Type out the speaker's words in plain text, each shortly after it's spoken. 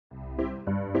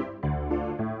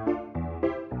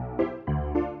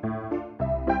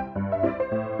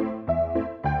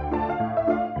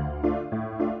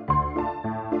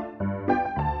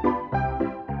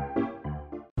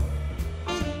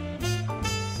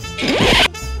Let's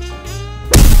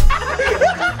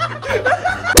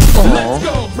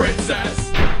go,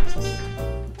 princess!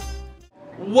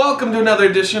 Welcome to another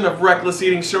edition of Reckless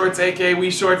Eating Shorts, aka We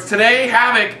Shorts. Today,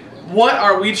 Havik, what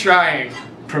are we trying?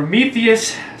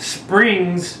 Prometheus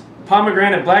Springs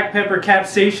Pomegranate Black Pepper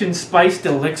Capsaicin Spiced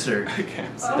Elixir.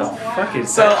 The fuck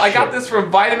is So that I got shit? this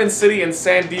from Vitamin City in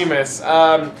San Dimas.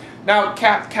 Now,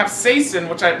 capsaicin,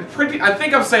 which I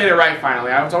think I'm saying it right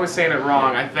finally. I was always saying it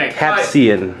wrong, I think.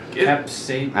 Capsaicin.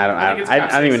 Capsaicin. I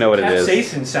don't even know what it is.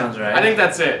 Capsaicin sounds right. I think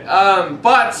that's it.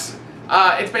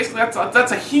 It's basically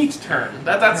that's a heat term.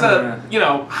 That's a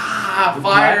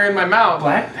fire in my mouth.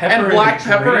 Black pepper and black and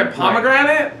pepper and drink,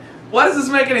 pomegranate. Why does this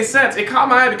make any sense? It caught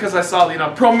my eye because I saw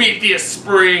Prometheus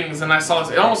Springs, and I saw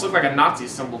this. It almost looked like a Nazi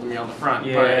symbol to me on the front,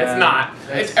 but it's not.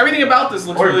 Everything about this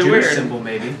looks really Jewish weird. symbol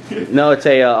maybe. No, it's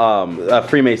a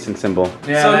Freemason symbol.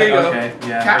 Yeah. So here you go. Okay.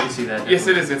 Yeah. I can see that. Yes,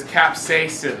 it is. It's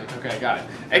capsaicin. Okay, got it.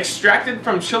 Extracted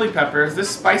from chili peppers, this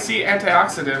spicy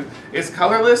antioxidant is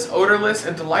colorless, odorless,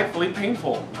 and delightfully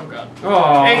painful. Oh god.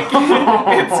 Oh.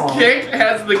 Its kick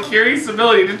has the curious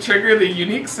ability to trigger the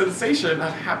unique sensation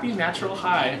of happy natural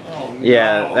high. Oh no.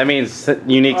 Yeah, that means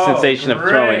unique sensation of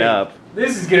throwing great. up.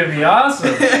 This is gonna be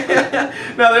awesome.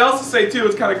 Now they also say too,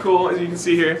 it's kind of cool as you can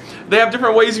see here. They have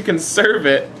different ways you can serve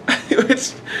it,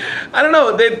 which I don't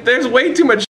know. There's way too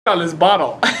much on this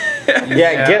bottle.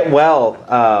 Yeah, get well.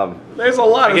 There's a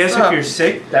lot of stuff. I guess if you're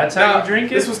sick, that's how you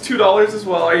drink it. This was $2 as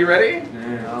well. Are you ready?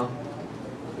 Yeah.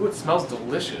 Ooh, it smells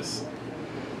delicious.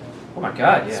 Oh my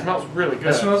god, yeah. It smells really good.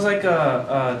 That smells like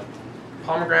a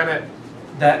pomegranate.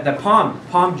 that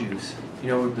palm juice. You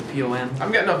know, the POM.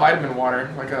 I'm getting a vitamin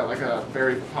water, like a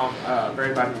berry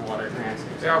vitamin water.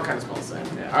 They all kind of smell the same.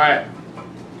 Yeah. All right.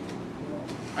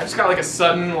 I just got like a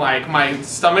sudden my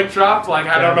stomach dropped. Like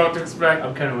I don't know what to expect.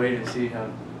 I'm kind of waiting to see how.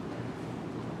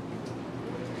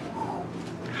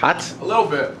 Hot? A little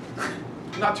bit.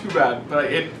 Not too bad, but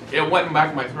it went in the back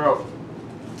of my throat.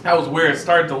 That was weird. It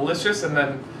started delicious and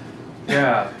then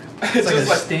Yeah. It's like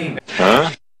just a sting. Huh?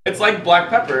 It's like black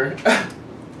pepper.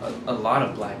 A lot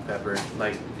of black pepper.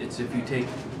 Like it's if you take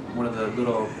one of the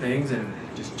little things and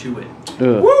just chew it.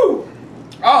 Ugh. Woo!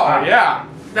 Oh yeah.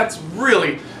 That's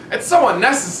really. It's so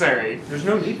unnecessary. There's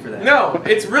no need for that. No,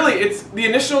 it's the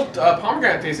initial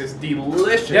pomegranate taste is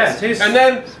delicious. Yeah, it tastes. And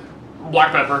then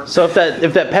black pepper. So if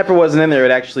that pepper wasn't in there,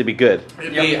 it'd actually be good.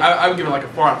 I would give it like a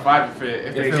 4 out of 5 if they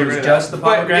it get rid was of just that. the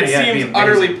pomegranate. But it Yeah, it'd be seems amazing.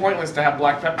 utterly pointless to have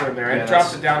black pepper in there. Yeah, It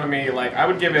drops it down to me like I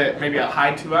would give it maybe a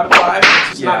high 2 out of 5. It's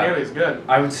just not nearly as good.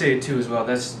 I would say it too as well.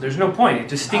 There's no point. It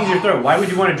just stings your throat. Why would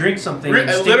you want to drink something? And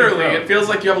sting your Literally, throat? it feels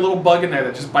like you have a little bug in there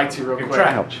that just bites you real quick.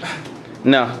 Try. Ouch.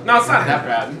 No. No, it's not that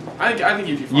bad. I think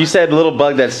you'd be fine. You said little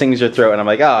bug that stings your throat, and I'm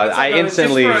like, oh, It's I like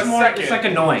instantly. it's just It's like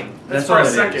annoying. That's for all a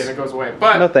it second is. it goes away.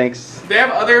 But No thanks. they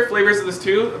have other flavors of this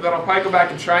too that I'll probably go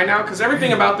back and try now because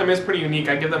everything about them is pretty unique.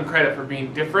 I give them credit for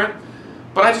being different.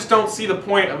 But I just don't see the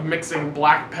point of mixing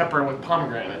black pepper with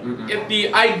pomegranate. If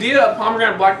the idea of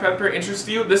pomegranate black pepper interests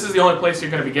you, this is the only place you're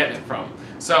going to be getting it from.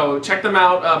 So check them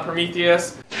out,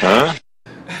 Prometheus. Huh?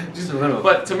 Just a little.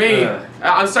 But to me,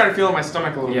 I'm starting to feel my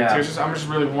stomach a little bit too. I'm just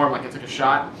really warm, like I took a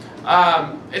shot.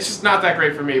 It's just not that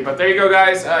great for me. But there you go,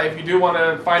 guys. If you do want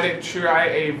to find it, try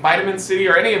a Vitamin City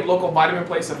or any local vitamin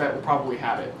place. I bet will probably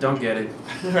have it. Don't get it.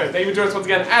 All right, thank you for joining us once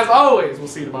again. As always, we'll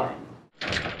see you tomorrow.